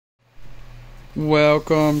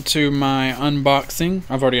Welcome to my unboxing.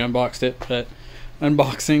 I've already unboxed it, but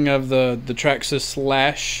unboxing of the Traxxas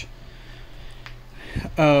Slash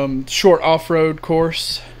short off-road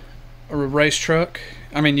course or race truck.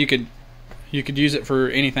 I mean, you could use it for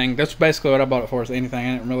anything. That's basically what I bought it for, is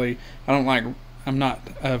anything. I'm not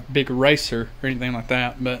a big racer or anything like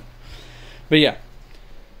that, but yeah,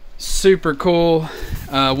 super cool.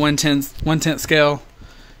 1/10 scale,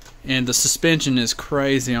 and the suspension is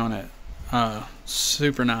crazy on it.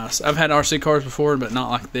 Super nice. I've had RC cars before, but not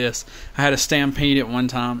like this. I had a Stampede at one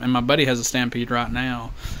time, and my buddy has a Stampede right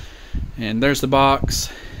now. And there's the box.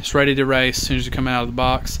 It's ready to race as soon as you come out of the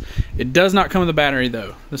box. It does not come with a battery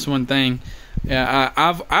though. This one thing. Yeah,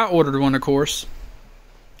 I ordered one, of course.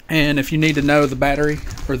 And if you need to know the battery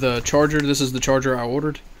or the charger, this is the charger I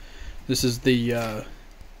ordered. This is the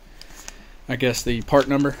I guess the part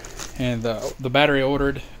number, and the battery I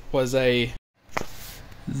ordered was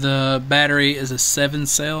the battery is a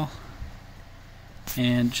 7-cell,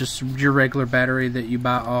 and just your regular battery that you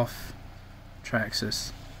buy off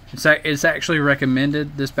Traxxas. It's actually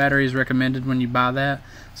recommended. This battery is recommended when you buy that.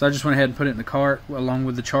 So I just went ahead and put it in the cart along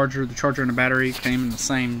with the charger. The charger and the battery came in the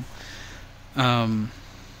same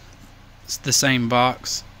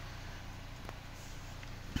box.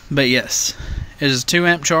 But yes, it is a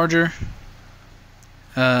 2-amp charger.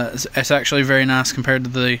 It's actually very nice compared to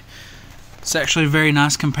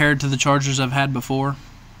the chargers I've had before.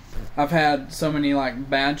 I've had so many like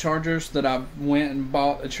bad chargers that I've went and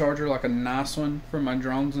bought a charger, like a nice one for my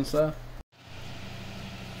drones and stuff.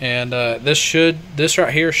 And this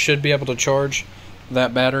right here should be able to charge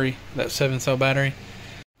that battery, that 7-cell battery.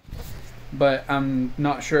 But I'm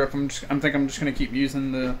not sure if I think I'm just gonna keep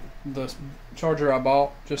using the charger I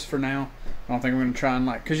bought just for now. I don't think I'm gonna try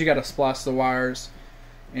and because you got to splice the wires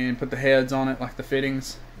and put the heads on it, like the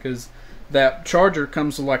fittings, because that charger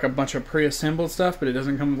comes with like a bunch of pre-assembled stuff, but it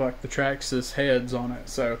doesn't come with like the Traxxas heads on it,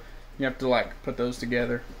 so you have to put those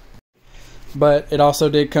together. But it also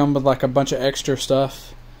did come with like a bunch of extra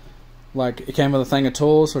stuff. Like it came with a thing of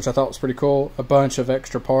tools, which I thought was pretty cool, a bunch of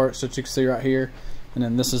extra parts that you can see right here, and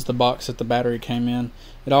then this is the box that the battery came in.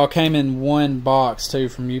 It all came in one box too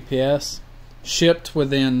from UPS, shipped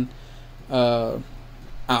within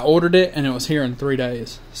I ordered it and it was here in 3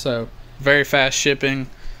 days, so very fast shipping.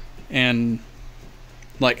 And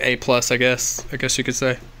like A+, I guess you could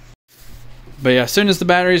say. But yeah, as soon as the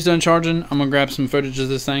battery's done charging, I'm gonna grab some footage of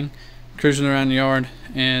this thing cruising around the yard,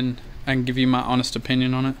 and I can give you my honest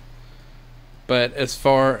opinion on it. But as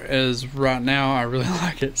far as right now, I really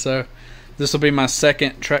like it. So this will be my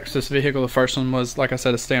second Traxxas vehicle. The first one was, like I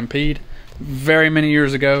said, a Stampede. Very many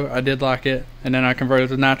years ago, I did like it, and then I converted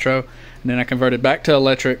to nitro, and then I converted back to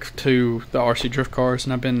electric to the RC drift cars,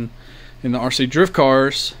 and I've been in the RC drift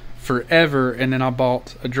cars forever. And then I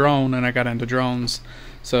bought a drone and I got into drones,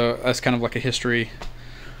 so that's kind of like a history.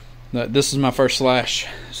 This is my first Slash,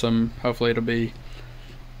 so hopefully it'll be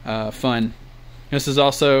fun. This is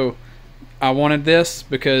also, I wanted this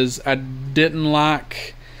because I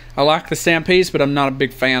like the Stampedes, but I'm not a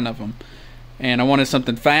big fan of them, and I wanted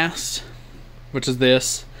something fast, which is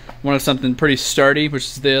this. I wanted something pretty sturdy, which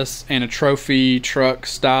is this, and a trophy truck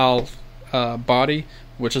style body,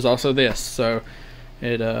 which is also this. So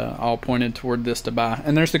it all pointed toward this to buy.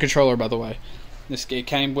 And there's the controller, by the way. It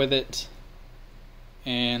came with it,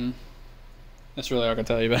 and that's really all I can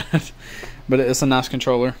tell you about it. But it's a nice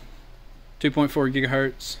controller, 2.4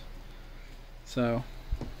 gigahertz. So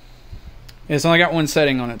it's only got one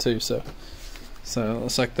setting on it too. So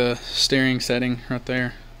it's like the steering setting right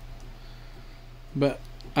there. But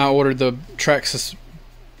I ordered the Traxxas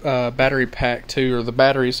battery pack too, or the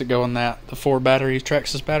batteries that go in that, the 4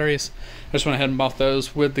 Traxxas batteries. I just went ahead and bought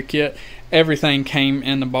those with the kit. Everything came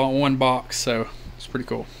in the one box, so it's pretty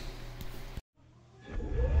cool.